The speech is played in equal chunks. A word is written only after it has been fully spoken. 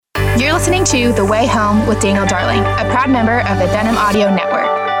You're listening to The Way Home with Daniel Darling, a proud member of the Denim Audio Network.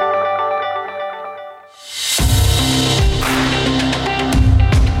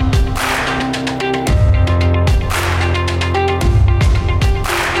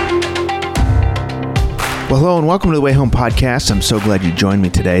 Well, hello and welcome to the Way Home podcast. I'm so glad you joined me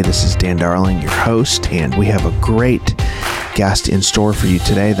today. This is Dan Darling, your host, and we have a great guest in store for you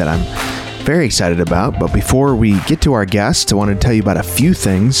today that I'm very excited about. But before we get to our guest, I want to tell you about a few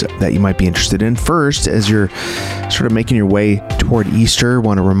things that you might be interested in. First, as you're sort of making your way toward Easter, I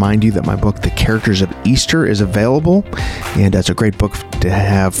want to remind you that my book, The Characters of Easter, is available, and it's a great book to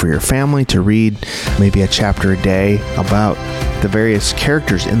have for your family to read, maybe a chapter a day about the various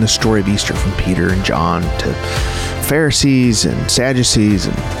characters in the story of Easter, from Peter and John to Pharisees and Sadducees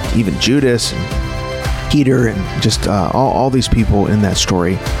and even Judas and Peter and just all these people in that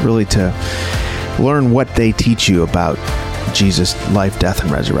story, really to learn what they teach you about Jesus' life, death, and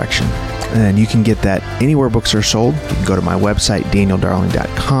resurrection. And you can get that anywhere books are sold. You can go to my website,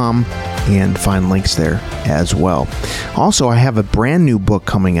 danieldarling.com, and find links there as well. Also, I have a brand new book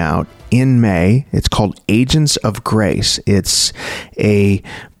coming out in May. It's called Agents of Grace. It's a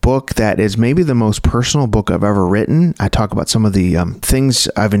book that is maybe the most personal book I've ever written. I talk about some of the things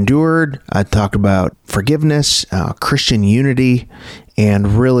I've endured. I talk about forgiveness, Christian unity, and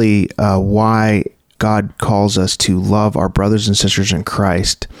really why God calls us to love our brothers and sisters in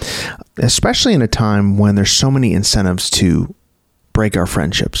Christ, especially in a time when there's so many incentives to break our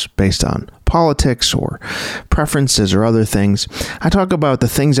friendships based on politics or preferences or other things. I talk about the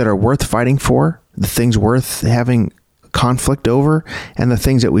things that are worth fighting for, the things worth having conflict over, and the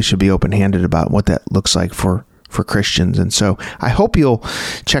things that we should be open-handed about, what that looks like for Christians. And so I hope you'll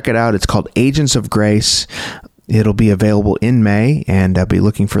check it out. It's called Agents of Grace. It'll be available in May, and I'll be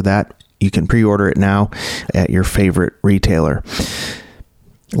looking for that. You can pre-order it now at your favorite retailer.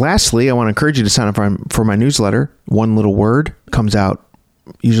 Lastly, I want to encourage you to sign up for my newsletter. One Little Word comes out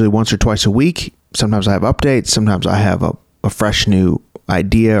usually once or twice a week. Sometimes I have updates. Sometimes I have a fresh new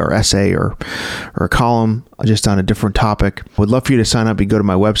idea or essay or a column just on a different topic. Would love for you to sign up. You go to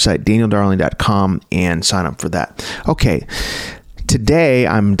my website, danieldarling.com, and sign up for that. Okay. Today,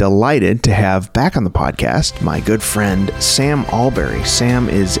 I'm delighted to have back on the podcast my good friend, Sam Allberry. Sam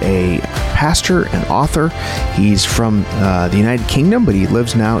is a pastor and author. He's from the United Kingdom, but he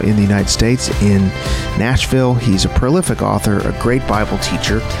lives now in the United States in Nashville. He's a prolific author, a great Bible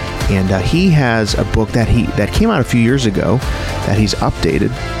teacher, and he has a book that came out a few years ago that he's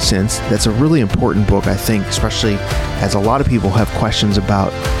updated since. That's a really important book, I think, especially as a lot of people have questions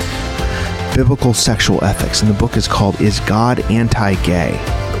about biblical sexual ethics, and the book is called Is God Anti-Gay?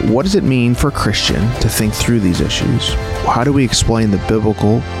 What does it mean for a Christian to think through these issues? How do we explain the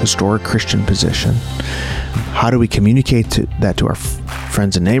biblical, historic Christian position? How do we communicate that to our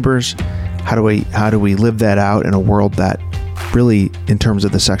friends and neighbors? How do we live that out in a world that really, in terms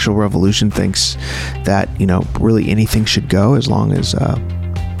of the sexual revolution, thinks that, really anything should go as long as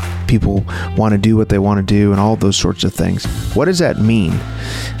people want to do what they want to do and all those sorts of things? What does that mean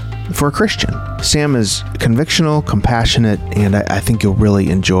for a Christian? Sam is convictional, compassionate, and I think you'll really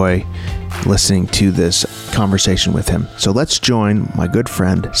enjoy listening to this conversation with him. So let's join my good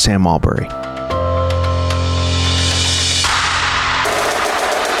friend, Sam Allberry.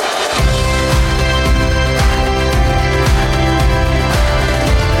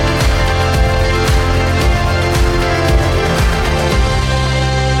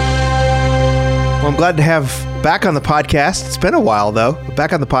 Well, I'm glad to have back on the podcast. It's been a while, though.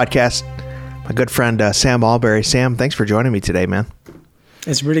 Back on the podcast, my good friend, Sam Allberry. Sam, thanks for joining me today, man.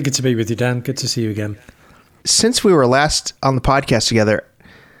 It's really good to be with you, Dan. Good to see you again. Since we were last on the podcast together,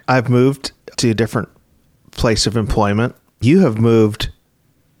 I've moved to a different place of employment. You have moved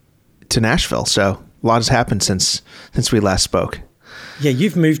to Nashville, so a lot has happened since we last spoke. Yeah,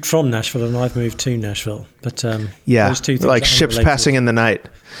 you've moved from Nashville and I've moved to Nashville. But those two things like ships passing in the night.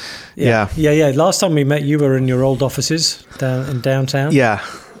 Yeah. Last time we met, you were in your old offices in downtown. Yeah.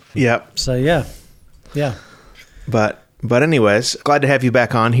 So yeah. But anyways, glad to have you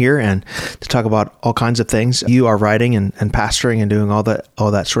back on here and to talk about all kinds of things. You are writing and pastoring and doing all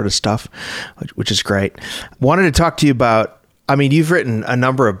that sort of stuff, which is great. Wanted to talk to you about, you've written a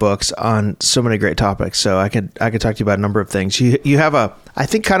number of books on so many great topics, so I could talk to you about a number of things. You have I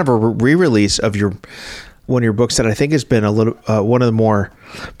think kind of a re-release of one of your books that I think has been a little one of the more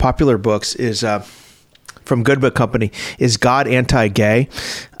popular books is from Good Book Company, Is God Anti-Gay?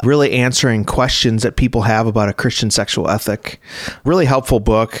 Really answering questions that people have about a Christian sexual ethic. Really helpful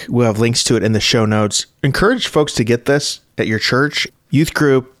book. We'll have links to it in the show notes. Encourage folks to get this at your church, youth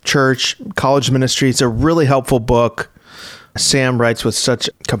group, church, college ministry. It's a really helpful book Sam writes with such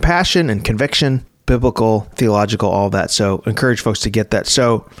compassion and conviction, biblical, theological, all that. So encourage folks to get that.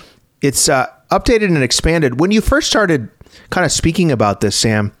 So it's updated and expanded. When you first started kind of speaking about this,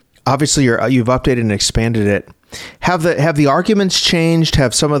 Sam, obviously you've updated and expanded it. Have the arguments changed?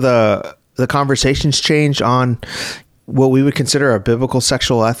 Have some of the conversations changed on what we would consider a biblical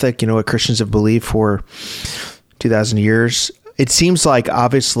sexual ethic? You know, what Christians have believed for 2,000 years. It seems like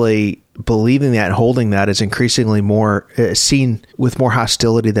obviously believing that and holding that is increasingly more seen with more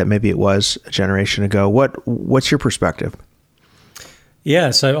hostility than maybe it was a generation ago. What's your perspective?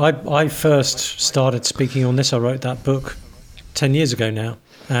 Yeah, so I first started speaking on this. I wrote that book 10 years ago now,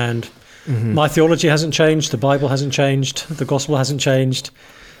 and my theology hasn't changed, the Bible hasn't changed, the gospel hasn't changed.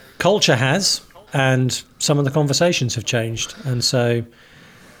 Culture has, and some of the conversations have changed. And so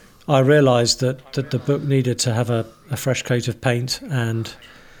I realized that the book needed to have a fresh coat of paint, and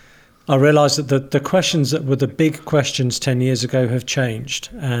I realized that the questions that were the big questions 10 years ago have changed,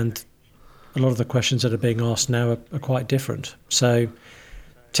 and a lot of the questions that are being asked now are quite different. So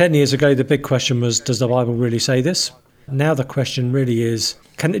 10 years ago, the big question was, does the Bible really say this? Now the question really is,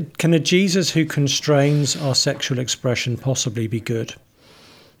 can a Jesus who constrains our sexual expression possibly be good?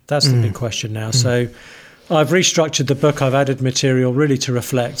 That's the big question now. So I've restructured the book. I've added material really to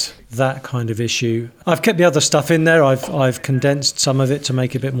reflect that kind of issue. I've kept the other stuff in there. I've condensed some of it to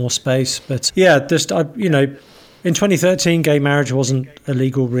make a bit more space. But yeah, in 2013, gay marriage wasn't a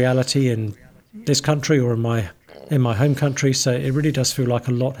legal reality in this country or in my home country. So it really does feel like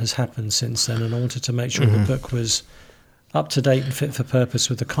a lot has happened since then. And I wanted to make sure the book was up to date and fit for purpose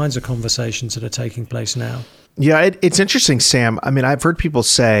with the kinds of conversations that are taking place now. Yeah, it's interesting, Sam. I mean, I've heard people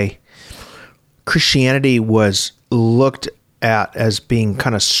say Christianity was looked at as being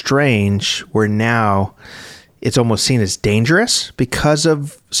kind of strange, where now it's almost seen as dangerous because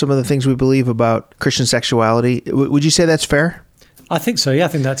of some of the things we believe about Christian sexuality. Would you say that's fair? I think so, yeah. I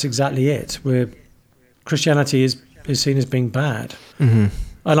think that's exactly it. Christianity is seen as being bad. And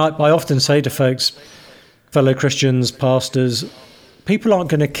I often say to folks, fellow Christians, pastors, people aren't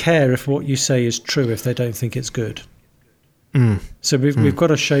going to care if what you say is true if they don't think it's good. So we've got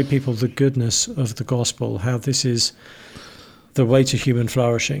to show people the goodness of the gospel, how this is the way to human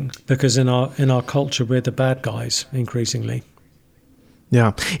flourishing, because in our culture we're the bad guys increasingly.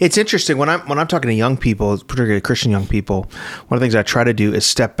 Yeah, it's interesting when I'm talking to young people, particularly Christian young people. One of the things I try to do is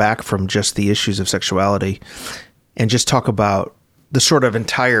step back from just the issues of sexuality and just talk about the sort of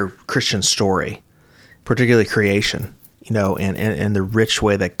entire Christian story, particularly creation, and the rich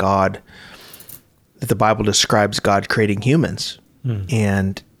way that the Bible describes God creating humans,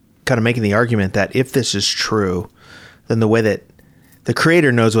 and kind of making the argument that if this is true, then the way that the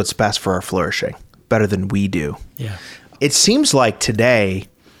Creator knows what's best for our flourishing better than we do. Yeah. It seems like today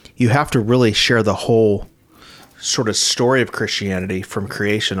you have to really share the whole sort of story of Christianity from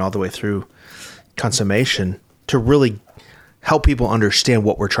creation all the way through consummation to really help people understand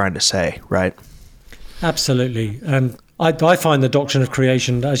what we're trying to say, right? Absolutely. And I find the doctrine of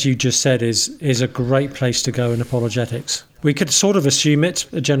creation, as you just said, is a great place to go in apologetics. We could sort of assume it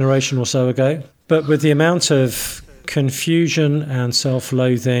a generation or so ago, but with the amount of confusion and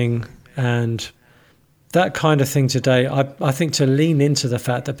self-loathing and that kind of thing today, I think to lean into the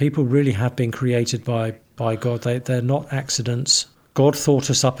fact that people really have been created by God. They're not accidents. God thought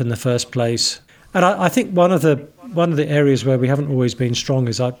us up in the first place. And I think one of the areas where we haven't always been strong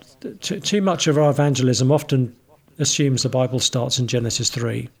is too much of our evangelism often assumes the Bible starts in Genesis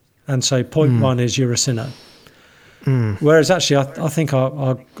 3. And so point one is you're a sinner. Whereas actually I think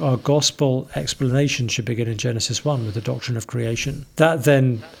our gospel explanation should begin in Genesis 1 with the doctrine of creation. That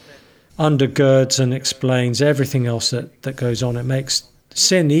then undergirds and explains everything else that goes on. It makes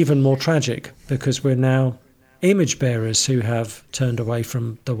sin even more tragic because we're now image bearers who have turned away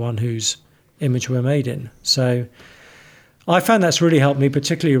from the one whose image we're made in. So I found that's really helped me,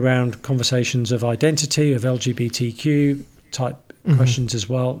 particularly around conversations of identity, of LGBTQ type questions as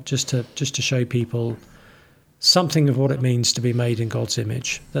well, just to show people something of what it means to be made in God's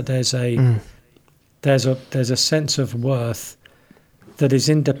image. That there's a sense of worth that is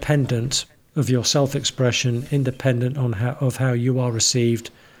independent of your self-expression, independent of how you are received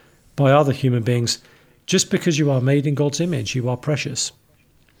by other human beings. Just because you are made in God's image, you are precious.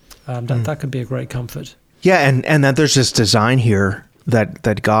 That can be a great comfort. Yeah, and that there's this design here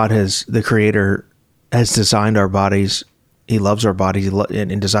that God the Creator, has designed our bodies. He loves our bodies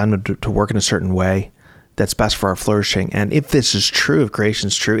and designed them to work in a certain way that's best for our flourishing. And if this is true, if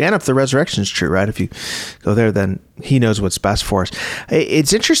creation's true, and if the resurrection is true, right? If you go there, then He knows what's best for us.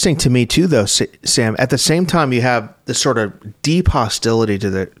 It's interesting to me too, though, Sam. At the same time, you have this sort of deep hostility to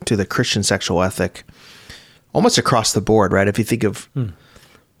the Christian sexual ethic almost across the board, right? If you think of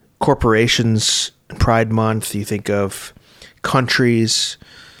corporations, Pride Month, you think of countries,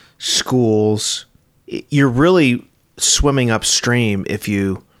 schools, you're really swimming upstream if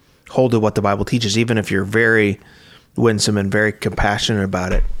you hold to what the Bible teaches, even if you're very winsome and very compassionate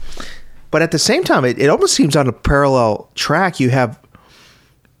about it. But at the same time, it almost seems on a parallel track. You have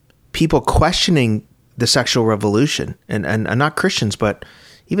people questioning the sexual revolution, and not Christians, but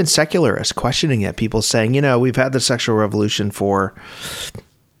even secularists questioning it. People saying, we've had the sexual revolution for,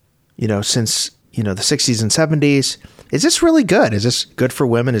 since, the 60s and 70s. Is this really good? Is this good for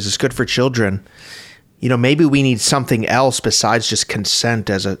women? Is this good for children? Maybe we need something else besides just consent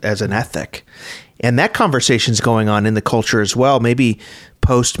as an ethic. And that conversation's going on in the culture as well, maybe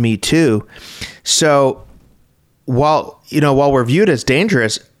post Me Too. So while we're viewed as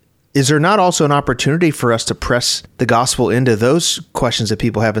dangerous, is there not also an opportunity for us to press the gospel into those questions that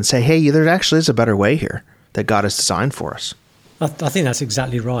people have and say, hey, there actually is a better way here that God has designed for us? I think that's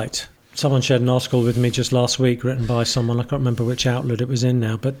exactly right. Someone shared an article with me just last week written by someone, I can't remember which outlet it was in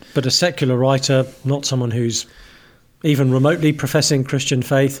now, but a secular writer, not someone who's even remotely professing Christian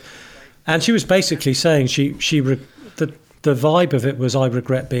faith. And she was basically saying the vibe of it was, I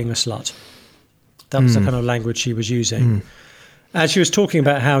regret being a slut. That was the kind of language she was using. And she was talking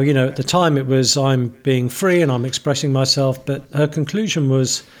about how, at the time it was, I'm being free and I'm expressing myself. But her conclusion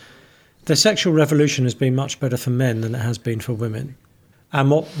was, the sexual revolution has been much better for men than it has been for women.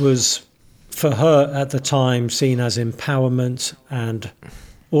 And what was, for her at the time, seen as empowerment and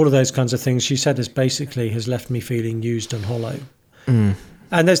all of those kinds of things, she said has left me feeling used and hollow.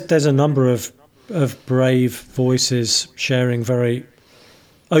 And there's a number of brave voices sharing very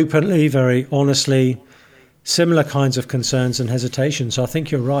openly, very honestly, similar kinds of concerns and hesitations. So I think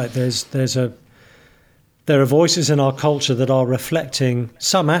you're right. There are voices in our culture that are reflecting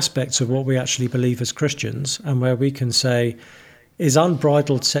some aspects of what we actually believe as Christians, and where we can say, is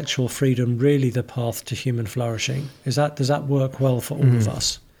unbridled sexual freedom really the path to human flourishing? Does that work well for all of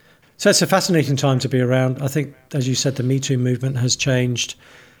us? So it's a fascinating time to be around. I think, as you said, the Me Too movement has changed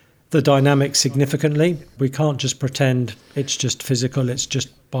the dynamic significantly. We can't just pretend it's just physical, it's just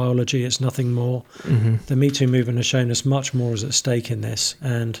biology, it's nothing more. The Me Too movement has shown us much more is at stake in this,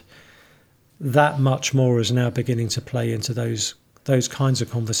 and that much more is now beginning to play into those kinds of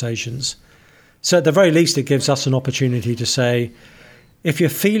conversations. So at the very least, it gives us an opportunity to say, if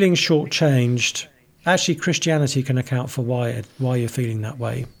you're feeling shortchanged, actually Christianity can account for why you're feeling that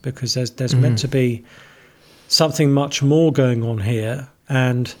way, because there's meant to be something much more going on here.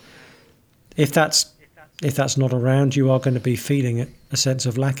 And if that's not around, you are going to be feeling a sense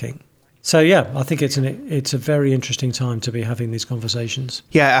of lacking. So yeah, I think it's a very interesting time to be having these conversations.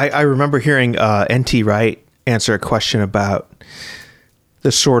 Yeah, I remember hearing N.T. Wright answer a question about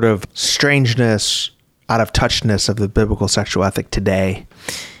the sort of strangeness, out of touchness of the biblical sexual ethic today,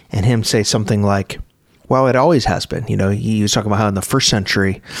 and him say something like, well, it always has been. He was talking about how in the first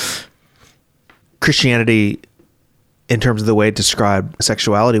century, Christianity, in terms of the way it described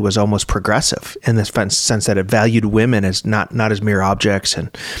sexuality, was almost progressive in the sense that it valued women as not as mere objects,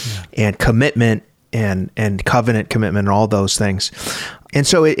 and commitment and covenant commitment and all those things. And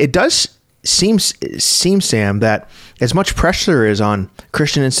so it does seems, Sam, that as much pressure there is on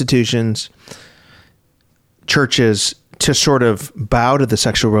Christian institutions, churches, to sort of bow to the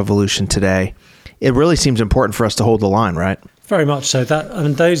sexual revolution today, it really seems important for us to hold the line, right? Very much so.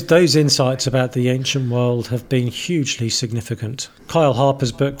 Those insights about the ancient world have been hugely significant. Kyle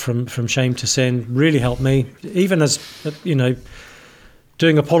Harper's book, From Shame to Sin, really helped me, even as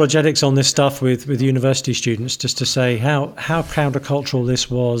doing apologetics on this stuff with university students, just to say how countercultural this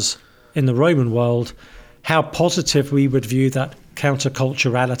was in the Roman world, how positive we would view that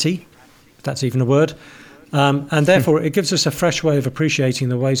counterculturality, if that's even a word. And therefore, it gives us a fresh way of appreciating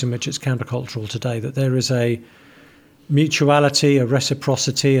the ways in which it's countercultural today, that there is a mutuality, a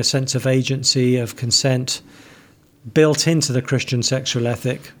reciprocity, a sense of agency, of consent built into the Christian sexual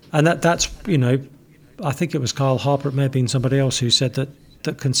ethic. And that's, I think it was Kyle Harper, it may have been somebody else who said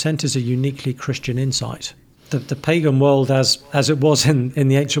that consent is a uniquely Christian insight. The pagan world, as it was in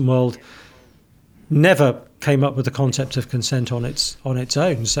the ancient world, never came up with the concept of consent on its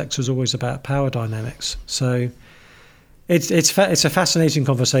own. Sex was always about power dynamics. So it's a fascinating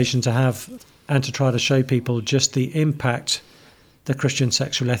conversation to have, and to try to show people just the impact the Christian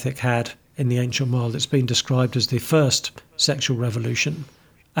sexual ethic had in the ancient world. It's been described as the first sexual revolution.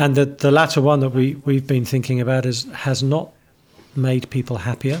 And the latter one that we've been thinking about has not made people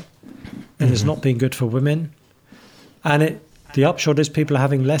happier. It has not been good for women. And the upshot is people are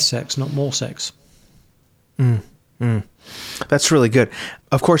having less sex, not more sex. That's really good.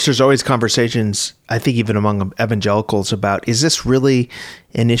 Of course, there's always conversations, I think even among evangelicals, about, is this really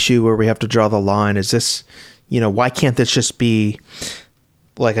an issue where we have to draw the line? Is this, why can't this just be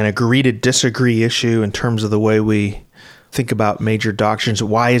like an agree to disagree issue in terms of the way we think about major doctrines?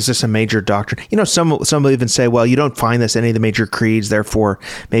 Why is this a major doctrine? Some will even say, well, you don't find this in any of the major creeds, therefore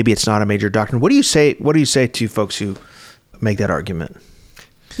maybe it's not a major doctrine. What do you say to folks who make that argument?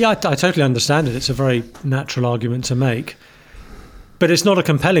 Yeah, I totally understand it. It's a very natural argument to make. But it's not a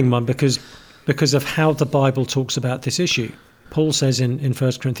compelling one because of how the Bible talks about this issue. Paul says in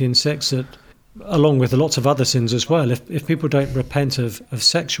 1 Corinthians 6 that, along with lots of other sins as well, if people don't repent of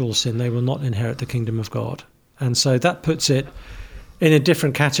sexual sin, they will not inherit the kingdom of God. And so that puts it in a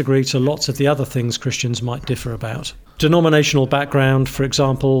different category to lots of the other things Christians might differ about. Denominational background, for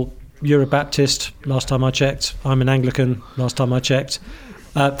example, you're a Baptist, last time I checked. I'm an Anglican, last time I checked.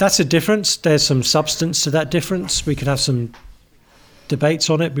 That's a difference. There's some substance to that difference. We could have some debates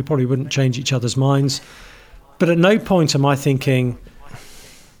on it. We probably wouldn't change each other's minds. But at no point am I thinking,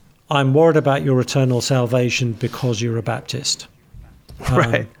 I'm worried about your eternal salvation because you're a Baptist.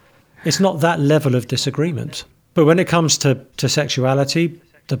 Right. It's not that level of disagreement. But when it comes to sexuality,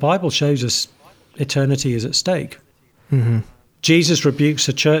 the Bible shows us eternity is at stake. Mm-hmm. Jesus rebukes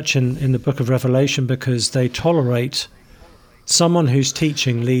the church in the book of Revelation because they tolerate someone whose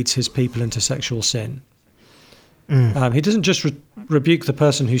teaching leads his people into sexual sin. He doesn't just rebuke the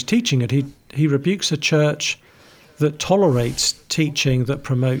person who's teaching it. He rebukes a church that tolerates teaching that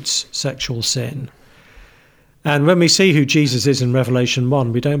promotes sexual sin. And when we see who Jesus is in Revelation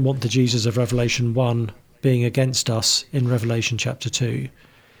 1, we don't want the Jesus of Revelation 1 being against us in Revelation chapter 2.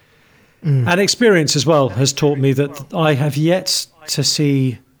 And experience as well has taught me that I have yet to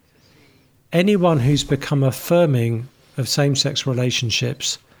see anyone who's become affirming of same-sex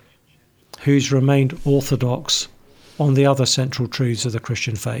relationships who's remained orthodox on the other central truths of the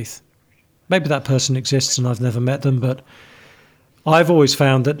Christian faith. Maybe that person exists and I've never met them, but I've always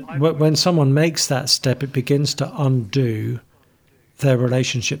found that when someone makes that step, it begins to undo their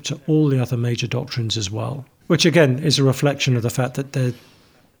relationship to all the other major doctrines as well, which again is a reflection of the fact that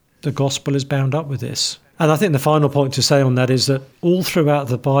the gospel is bound up with this. And I think the final point to say on that is that all throughout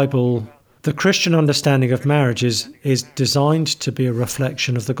the Bible, the Christian understanding of marriage is designed to be a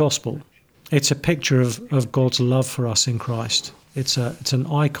reflection of the gospel. It's a picture of God's love for us in Christ. It's an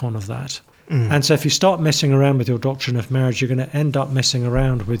icon of that. And so if you start messing around with your doctrine of marriage, you're going to end up messing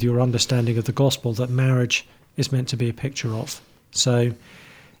around with your understanding of the gospel that marriage is meant to be a picture of. So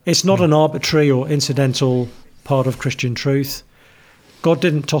it's not an arbitrary or incidental part of Christian truth. God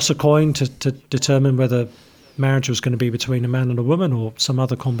didn't toss a coin to determine whether marriage was going to be between a man and a woman or some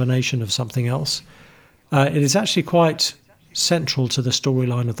other combination of something else. It is actually quite central to the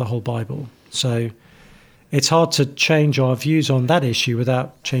storyline of the whole Bible. So it's hard to change our views on that issue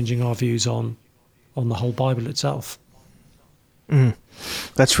without changing our views on the whole Bible itself.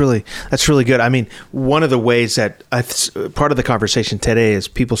 That's really good. I mean, one of the ways that part of the conversation today is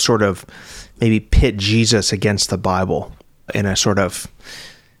people sort of maybe pit Jesus against the Bible in a sort of,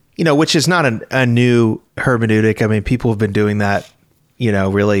 which is not a new hermeneutic. I mean, people have been doing that,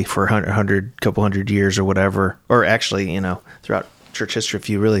 really for couple hundred years or whatever, or actually, throughout church history, if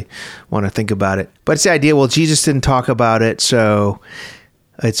you really want to think about it. But it's the idea, well, Jesus didn't talk about it, so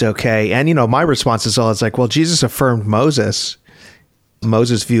it's okay. And, my response is always like, well, Jesus affirmed Moses'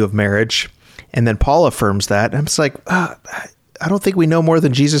 view of marriage, and then Paul affirms that. And it's like, I don't think we know more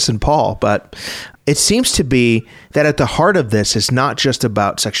than Jesus and Paul, but it seems to be that at the heart of this is not just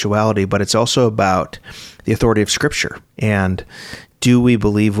about sexuality, but it's also about the authority of Scripture. And do we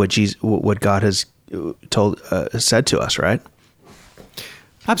believe what God has said to us, right?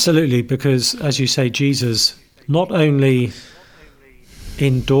 Absolutely, because as you say, Jesus not only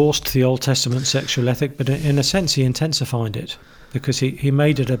endorsed the Old Testament sexual ethic, but in a sense he intensified it, because he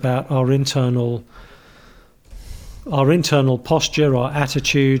made it about our internal posture, our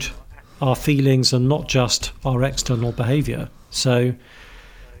attitude, our feelings, and not just our external behavior. So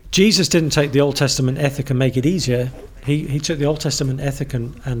Jesus didn't take the Old Testament ethic and make it easier. He took the Old Testament ethic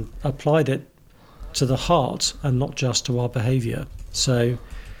and applied it to the heart and not just to our behavior. So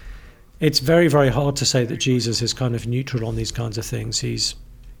it's very, very hard to say that Jesus is kind of neutral on these kinds of things.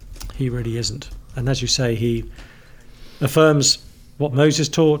 He really isn't. And as you say, he affirms what Moses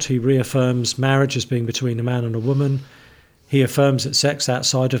taught. He reaffirms marriage as being between a man and a woman. He affirms that sex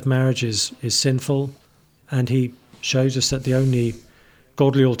outside of marriage is sinful. And he shows us that the only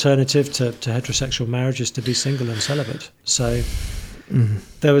godly alternative to heterosexual marriage is to be single and celibate. So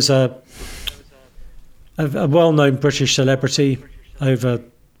there was a well-known British celebrity over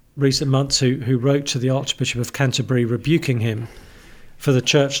recent months who wrote to the Archbishop of Canterbury rebuking him for the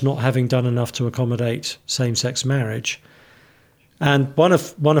church not having done enough to accommodate same-sex marriage. And one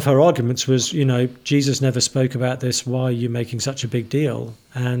of her arguments was, Jesus never spoke about this. Why are you making such a big deal?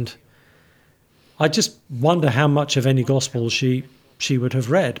 And I just wonder how much of any gospel she would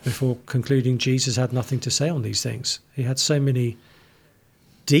have read before concluding Jesus had nothing to say on these things. He had so many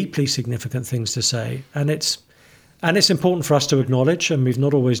deeply significant things to say. And it's important for us to acknowledge, and we've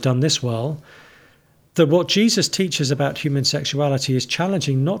not always done this well, that what Jesus teaches about human sexuality is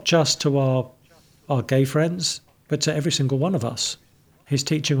challenging not just to our gay friends, but to every single one of us. His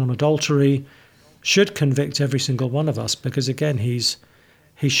teaching on adultery should convict every single one of us, because again, he's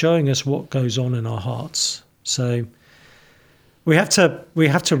showing us what goes on in our hearts. So we have to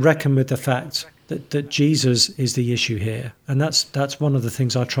reckon with the fact that Jesus is the issue here, and that's one of the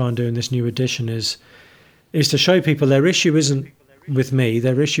things I try and do in this new edition is to show people their issue isn't with me,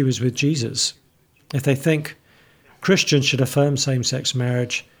 their issue is with Jesus. If they think Christians should affirm same-sex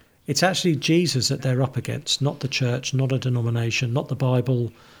marriage, it's actually Jesus that they're up against, not the church, not a denomination, not the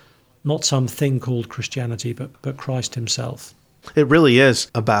Bible, not some thing called Christianity, but Christ himself. It really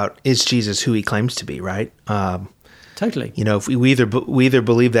is about, is Jesus who he claims to be, right? Totally. If we either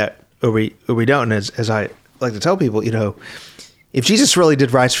believe that or we don't. And as I like to tell people, if Jesus really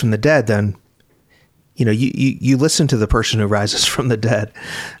did rise from the dead, then you listen to the person who rises from the dead.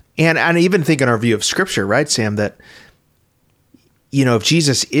 And I even think in our view of Scripture, right, Sam, that if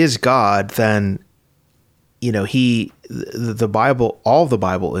Jesus is God, then the Bible, all the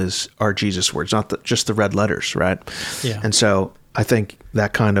Bible are Jesus' words, not just the red letters, right? Yeah. And so I think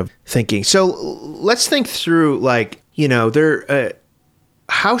that kind of thinking. So let's think through,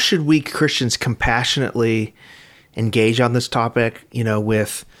 how should we Christians compassionately engage on this topic?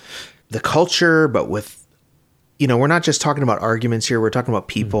 With the culture, but with we're not just talking about arguments here. We're talking about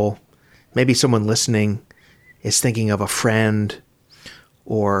people. Maybe someone listening is thinking of a friend,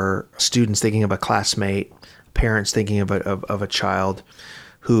 or students thinking of a classmate, parents thinking of a child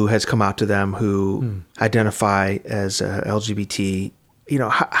who has come out to them who identify as LGBT.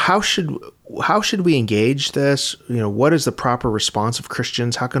 How should we engage this? What is the proper response of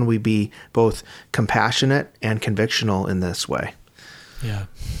Christians? How can we be both compassionate and convictional in this way? Yeah.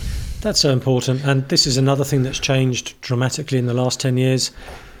 That's so important. And this is another thing that's changed dramatically in the last 10 years.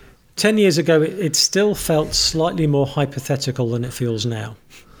 10 years ago, it still felt slightly more hypothetical than it feels now.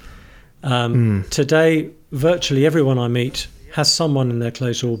 Today, virtually everyone I meet has someone in their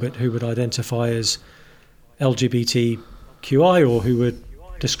close orbit who would identify as LGBTQI or who would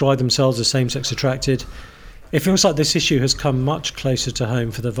describe themselves as same-sex attracted. It feels like this issue has come much closer to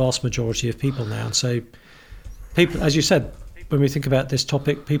home for the vast majority of people now. So people, as you said, when we think about this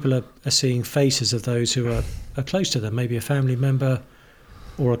topic, people are seeing faces of those who are close to them, maybe a family member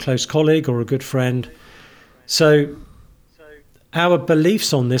or a close colleague or a good friend. So our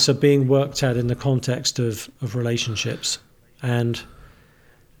beliefs on this are being worked out in the context of relationships. And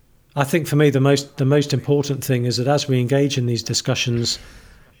I think for me, the most important thing is that as we engage in these discussions,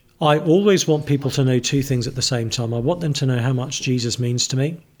 I always want people to know two things at the same time. I want them to know how much Jesus means to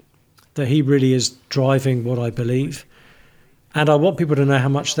me, that he really is driving what I believe. And I want people to know how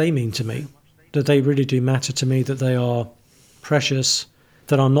much they mean to me, that they really do matter to me, that they are precious,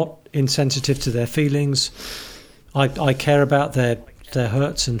 that I'm not insensitive to their feelings. I care about their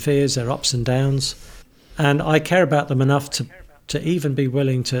hurts and fears, their ups and downs. And I care about them enough to even be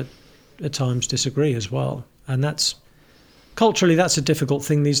willing to, at times, disagree as well. And culturally, that's a difficult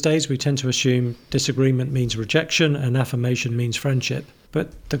thing these days. We tend to assume disagreement means rejection and affirmation means friendship.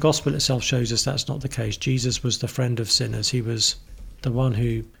 But the gospel itself shows us that's not the case. Jesus was the friend of sinners. He was the one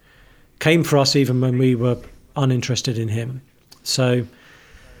who came for us even when we were uninterested in him. So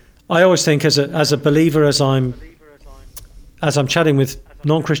I always think as a believer, as I'm chatting with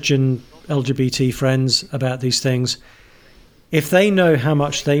non-Christian LGBT friends about these things, if they know how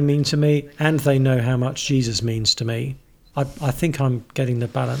much they mean to me and they know how much Jesus means to me, I think I'm getting the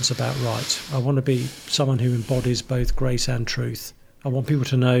balance about right. I want to be someone who embodies both grace and truth. I want people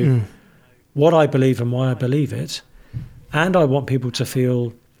to know what I believe and why I believe it. And I want people to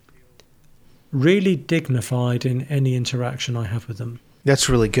feel really dignified in any interaction I have with them. That's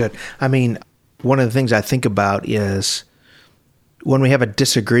really good. I mean, one of the things I think about is when we have a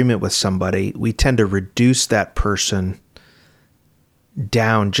disagreement with somebody, we tend to reduce that person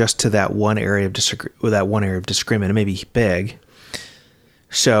down just to that one area of disagreement. It may be big.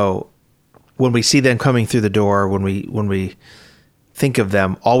 So when we see them coming through the door, when we think of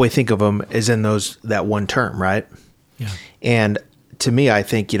them, all we think of them is in that one term, right? Yeah. And to me, I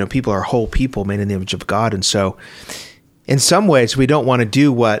think, people are whole people made in the image of God. And in some ways, we don't want to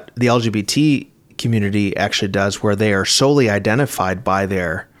do what the LGBT community actually does, where they are solely identified by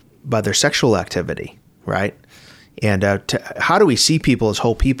their sexual activity, right? And how do we see people as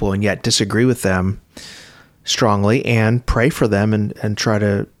whole people and yet disagree with them strongly and pray for them and try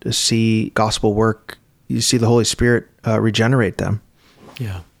to see gospel work, you see the Holy Spirit regenerate them?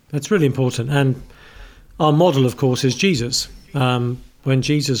 Yeah, that's really important. And our model, of course, is Jesus. When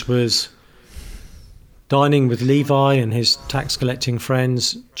Jesus was dining with Levi and his tax-collecting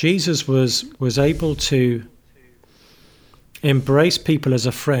friends, Jesus was able to embrace people as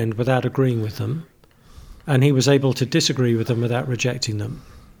a friend without agreeing with them, and he was able to disagree with them without rejecting them.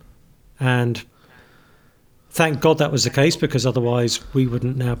 And thank God that was the case, because otherwise we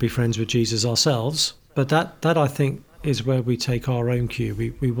wouldn't now be friends with Jesus ourselves. But that I think is where we take our own cue.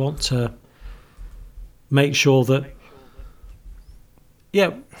 We want to make sure that,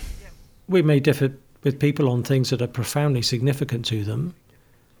 we may differ with people on things that are profoundly significant to them,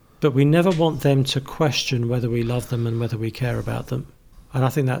 but we never want them to question whether we love them and whether we care about them. And I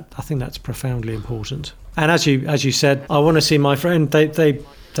think that's profoundly important. And as you said, I want to see my friend.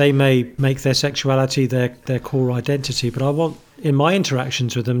 They may make their sexuality their core identity, but I want, in my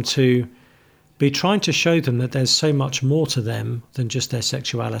interactions with them, to be trying to show them that there's so much more to them than just their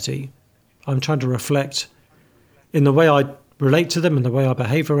sexuality. I'm trying to reflect in the way I relate to them and the way I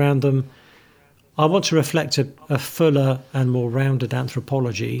behave around them. I want to reflect a fuller and more rounded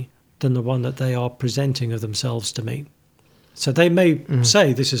anthropology than the one that they are presenting of themselves to me. So they may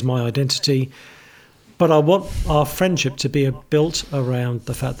say, this is my identity, but I want our friendship to be built around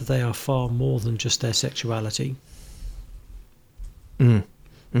the fact that they are far more than just their sexuality.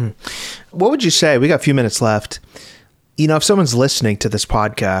 What would you say? We got a few minutes left. If someone's listening to this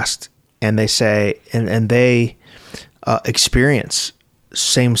podcast and they say, and they experience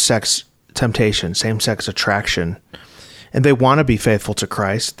same-sex temptation, same-sex attraction, and they want to be faithful to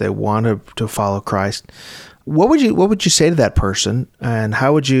Christ, they want to follow Christ, what would you say to that person, and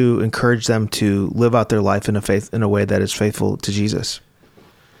how would you encourage them to live out their life in a way that is faithful to Jesus?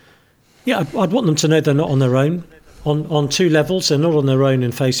 Yeah, I'd want them to know they're not on their own. On two levels, they're not on their own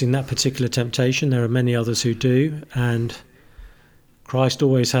in facing that particular temptation. There are many others who do, and Christ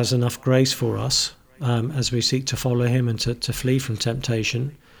always has enough grace for us as we seek to follow him and to flee from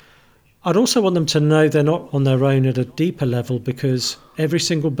temptation. I'd also want them to know they're not on their own at a deeper level, because every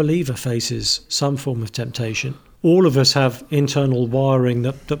single believer faces some form of temptation. All of us have internal wiring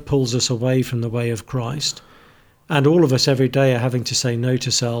that pulls us away from the way of Christ. And all of us every day are having to say no to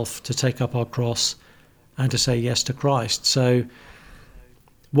self, to take up our cross, and to say yes to Christ. So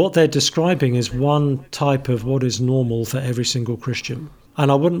what they're describing is one type of what is normal for every single Christian.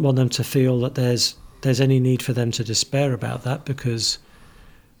 And I wouldn't want them to feel that there's any need for them to despair about that, because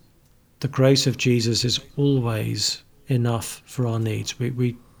the grace of Jesus is always enough for our needs.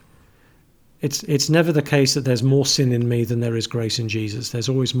 It's never the case that there's more sin in me than there is grace in Jesus. There's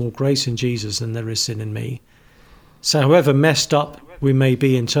always more grace in Jesus than there is sin in me. So however messed up we may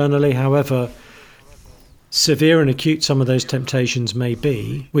be internally, however severe and acute some of those temptations may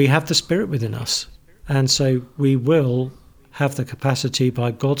be, we have the Spirit within us. And so we will have the capacity, by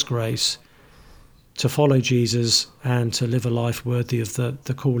God's grace, to follow Jesus and to live a life worthy of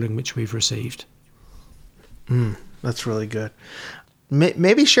the calling which we've received. That's really good.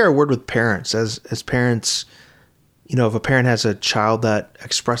 Maybe share a word with parents. As parents, if a parent has a child that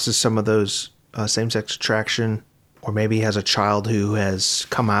expresses some of those same-sex attraction, or maybe has a child who has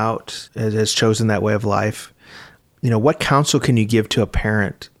come out, has chosen that way of life, what counsel can you give to a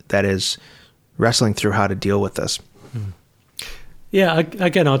parent that is wrestling through how to deal with this? Yeah,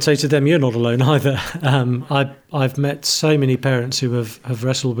 again, I'd say to them, you're not alone either. I've met so many parents who have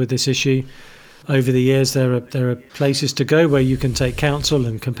wrestled with this issue over the years. There are places to go where you can take counsel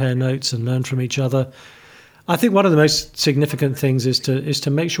and compare notes and learn from each other. I think one of the most significant things is to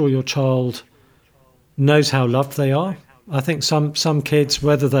make sure your child knows how loved they are. I think some kids,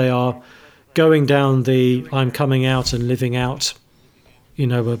 whether they are going down the I'm coming out and living out,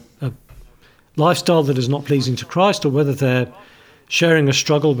 a lifestyle that is not pleasing to Christ, or whether they're sharing a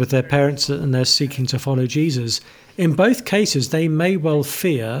struggle with their parents and they're seeking to follow Jesus, in both cases they may well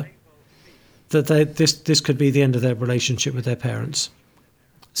fear that this could be the end of their relationship with their parents.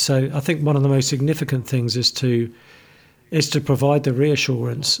 So I think one of the most significant things is to provide the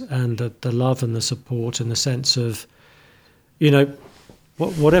reassurance and the love and the support, in the sense of,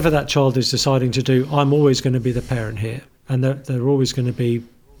 whatever that child is deciding to do, I'm always going to be the parent here, and they're always going to be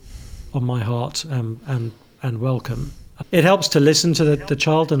on my heart and welcome. It helps to listen to the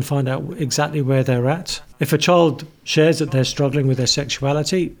child and find out exactly where they're at. If a child shares that they're struggling with their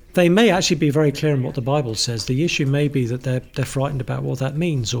sexuality, they may actually be very clear on what the Bible says. The issue may be that they're frightened about what that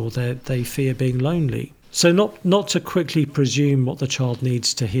means, or they fear being lonely. So not to quickly presume what the child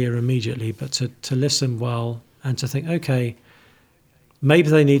needs to hear immediately, but to listen well and to think, okay, maybe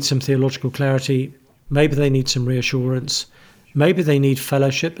they need some theological clarity, maybe they need some reassurance, maybe they need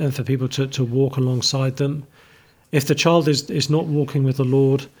fellowship and for people to walk alongside them. If the child is not walking with the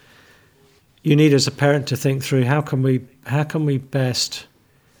Lord, you need as a parent to think through how can we best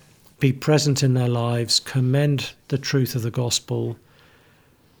be present in their lives, commend the truth of the gospel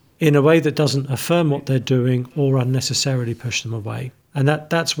in a way that doesn't affirm what they're doing or unnecessarily push them away. And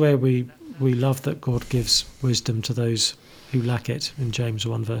that's where we love that God gives wisdom to those who lack it in James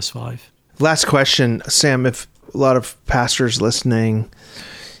 1 verse 5. Last question, Sam, if a lot of pastors listening,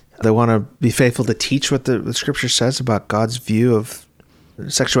 they want to be faithful to teach what the scripture says about God's view of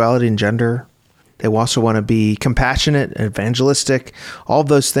sexuality and gender. They also want to be compassionate, evangelistic, all of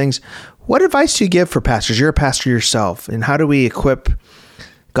those things. What advice do you give for pastors? You're a pastor yourself. And how do we equip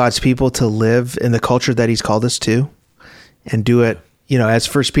God's people to live in the culture that he's called us to and do it,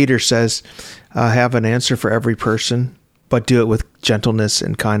 as 1 Peter says, have an answer for every person, but do it with gentleness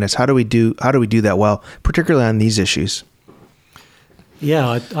and kindness. How do we do that well, particularly on these issues?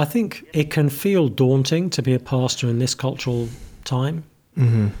 Yeah, I think it can feel daunting to be a pastor in this cultural time.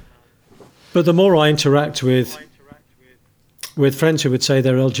 Mm-hmm. But the more I interact with friends who would say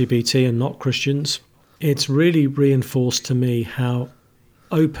they're LGBT and not Christians, it's really reinforced to me how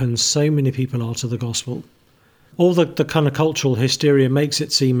open so many people are to the gospel. All the kind of cultural hysteria makes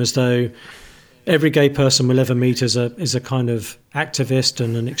it seem as though every gay person we'll ever meet is a kind of activist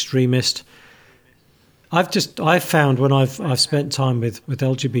and an extremist. I've found when I've spent time with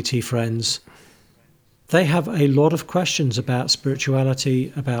LGBT friends, they have a lot of questions about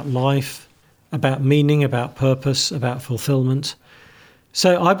spirituality, about life, about meaning, about purpose, about fulfillment.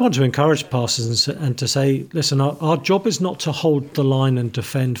 So I want to encourage pastors and to say, listen, our job is not to hold the line and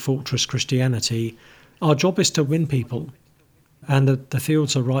defend Fortress Christianity. Our job is to win people, and the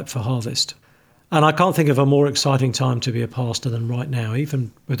fields are ripe for harvest. And I can't think of a more exciting time to be a pastor than right now,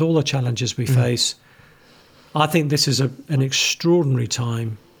 even with all the challenges we face. I think this is an extraordinary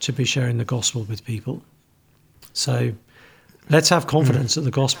time to be sharing the gospel with people. So let's have confidence that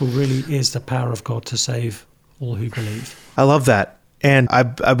the gospel really is the power of God to save all who believe. I love that. And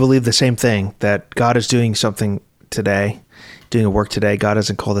I believe the same thing, that God is doing something today, doing a work today. God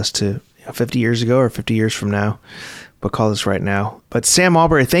hasn't called us to 50 years ago or 50 years from now, but call us right now. But Sam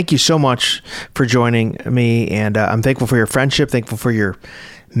Allberry, thank you so much for joining me. And I'm thankful for your friendship, thankful for your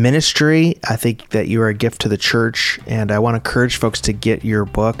ministry. I think that you are a gift to the church, and I want to encourage folks to get your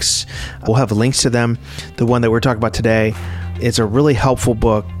books. We'll have links to them. The one that we're talking about today is a really helpful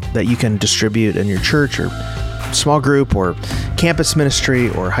book that you can distribute in your church or small group or campus ministry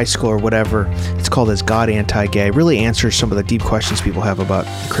or high school or whatever. It's called Is God Anti-Gay? Really answers some of the deep questions people have about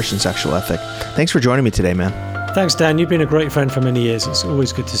the Christian sexual ethic. Thanks for joining me today, man. Thanks, Dan. You've been a great friend for many years. It's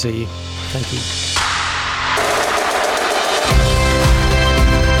always good to see you. Thank you.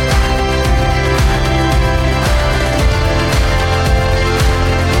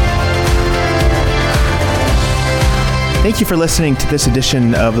 Thank you for listening to this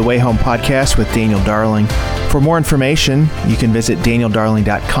edition of the Way Home podcast with Daniel Darling. For more information, you can visit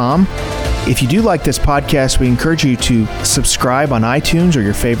danieldarling.com. If you do like this podcast, we encourage you to subscribe on iTunes or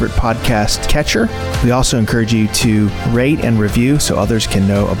your favorite podcast catcher. We also encourage you to rate and review so others can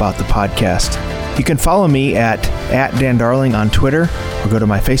know about the podcast. You can follow me at Dan Darling on Twitter or go to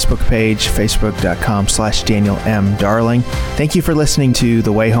my Facebook page, facebook.com/Daniel M. Darling. Thank you for listening to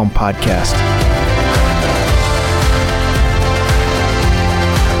the Way Home podcast.